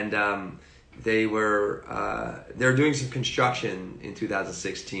 and they were doing some construction in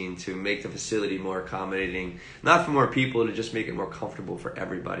 2016 to make the facility more accommodating, not for more people, to just make it more comfortable for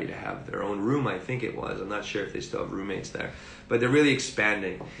everybody to have their own room. I think it was. I'm not sure if they still have roommates there, but they're really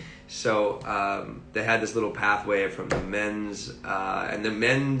expanding. So they had this little pathway from the men's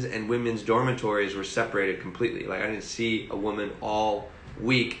and women's dormitories were separated completely. Like I didn't see a woman all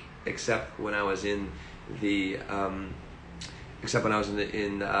week except when I was in the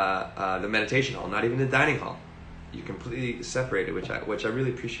the meditation hall, not even the dining hall. You completely separated, which I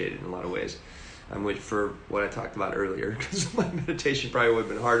really appreciated in a lot of ways. For what I talked about earlier, because my meditation probably would have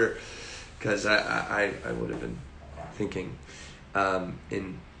been harder, because I would have been thinking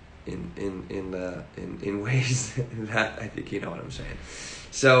in ways that I think you know what I'm saying.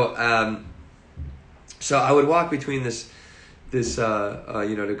 So I would walk between this this,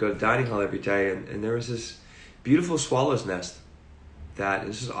 to go to dining hall every day, and there was this beautiful swallow's nest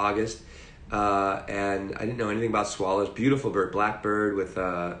this is August, and I didn't know anything about swallows. Beautiful bird, black bird with,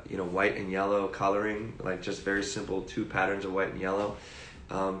 white and yellow coloring, like just very simple 2 patterns of white and yellow.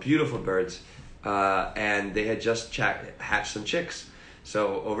 Beautiful birds. And they had just hatched some chicks.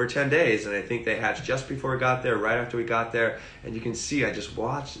 So over 10 days, and I think they hatched just before we got there, right after we got there. And you can see, I just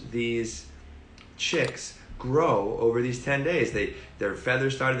watched these chicks grow over these 10 days. Their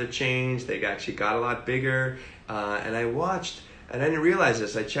feathers started to change. They actually got a lot bigger. And I watched, and I didn't realize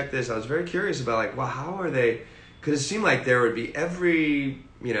this. I checked this. I was very curious about, like, wow, how are they? Because it seemed like there would be every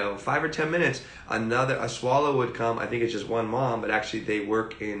 5 or 10 minutes, a swallow would come. I think it's just one mom, but actually they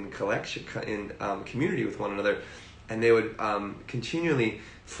work in community with one another, and they would continually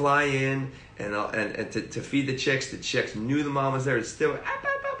fly in and to feed the chicks. The chicks knew the mom was there. It's still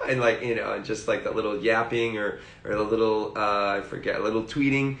and and just like that little yapping or the little a little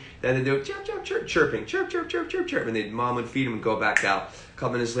tweeting. Then they do chirp chirp chirp chirping chirp chirp chirp chirp chirp, and the mom would feed them and go back out. A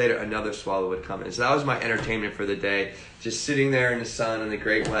couple minutes later, another swallow would come in. So that was my entertainment for the day. Just sitting there in the sun and the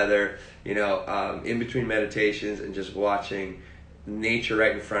great weather, in between meditations, and just watching nature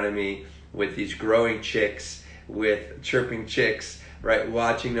right in front of me with these growing chicks, with chirping chicks, right?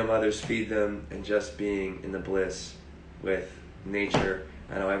 Watching the mothers feed them and just being in the bliss with nature.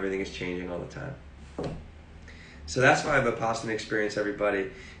 I know everything is changing all the time. So that's my Vipassana experience,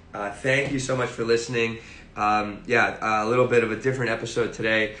 everybody. Thank you so much for listening. A little bit of a different episode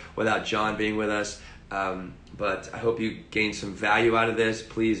today without John being with us. But I hope you gained some value out of this.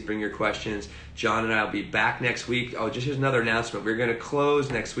 Please bring your questions. John and I will be back next week. Oh, just here's another announcement. We're going to close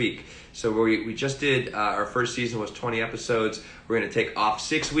next week. So we just did, our first season was 20 episodes. We're going to take off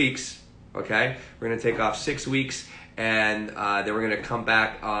 6 weeks, okay? We're going to take off 6 weeks, and then we're going to come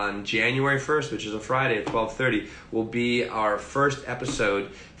back on January 1st, which is a Friday at 12:30, will be our first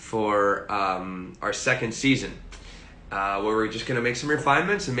episode for our second season. Where we're just going to make some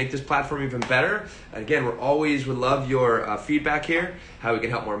refinements and make this platform even better. And again, would love your feedback here, how we can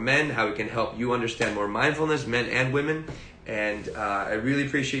help more men, how we can help you understand more mindfulness, men and women. And I really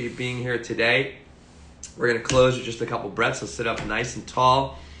appreciate you being here today. We're going to close with just a couple breaths. Let's sit up nice and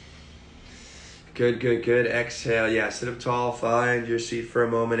tall. Good, good, good. Exhale. Yeah, sit up tall. Find your seat for a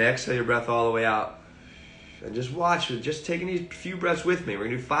moment. Exhale your breath all the way out. And just watch, just taking these few breaths with me. We're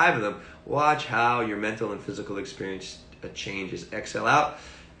going to do 5 of them. Watch how your mental and physical experience changes. Exhale out.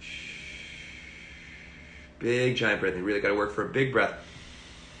 Big, giant breath. You really got to work for a big breath.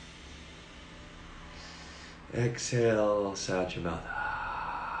 Exhale out your mouth.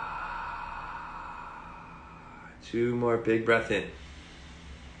 2 more. Big breath in.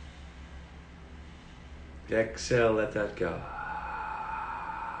 Exhale, let that go.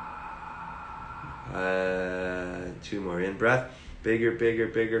 2 more. In breath. Bigger, bigger,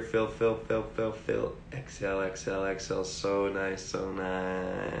 bigger. Fill. Exhale, exhale, exhale. So nice, so nice.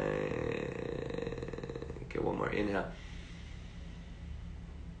 Get 1 more. Inhale.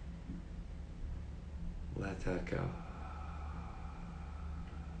 Let that go.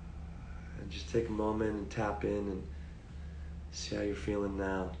 And just take a moment and tap in and see how you're feeling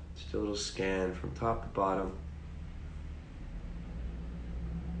now. Just a little scan from top to bottom.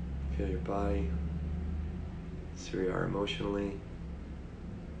 Feel your body. See where you are emotionally.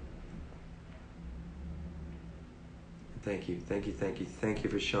 Thank you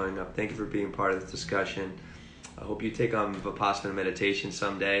for showing up. Thank you for being part of this discussion. I hope you take on Vipassana meditation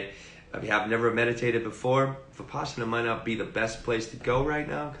someday. If you have never meditated before, Vipassana might not be the best place to go right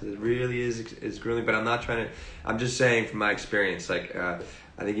now because it really is grueling, but I'm just saying from my experience, I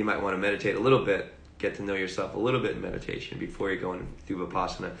think you might want to meditate a little bit, get to know yourself a little bit in meditation before you're going through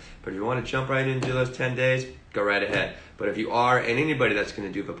Vipassana. But if you want to jump right into those 10 days, go right ahead. But if you are, and anybody that's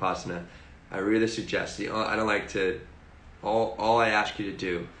going to do Vipassana, I really suggest, all I ask you to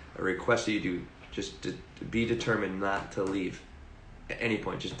do, a request that you do, just to be determined not to leave at any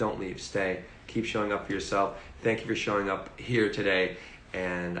point. Just don't leave. Stay. Keep showing up for yourself. Thank you for showing up here today,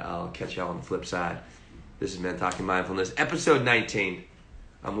 and I'll catch y'all on the flip side. This is Men Talking Mindfulness, episode 19.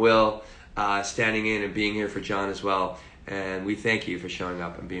 I'm Will, standing in and being here for John as well, and we thank you for showing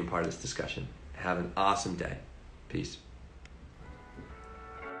up and being part of this discussion. Have an awesome day. Peace.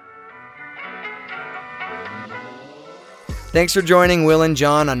 Thanks for joining Will and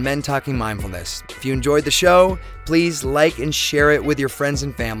John on Men Talking Mindfulness. If you enjoyed the show, please like and share it with your friends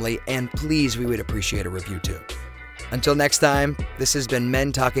and family, and please, we would appreciate a review too. Until next time, this has been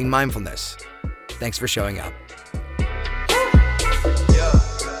Men Talking Mindfulness. Thanks for showing up.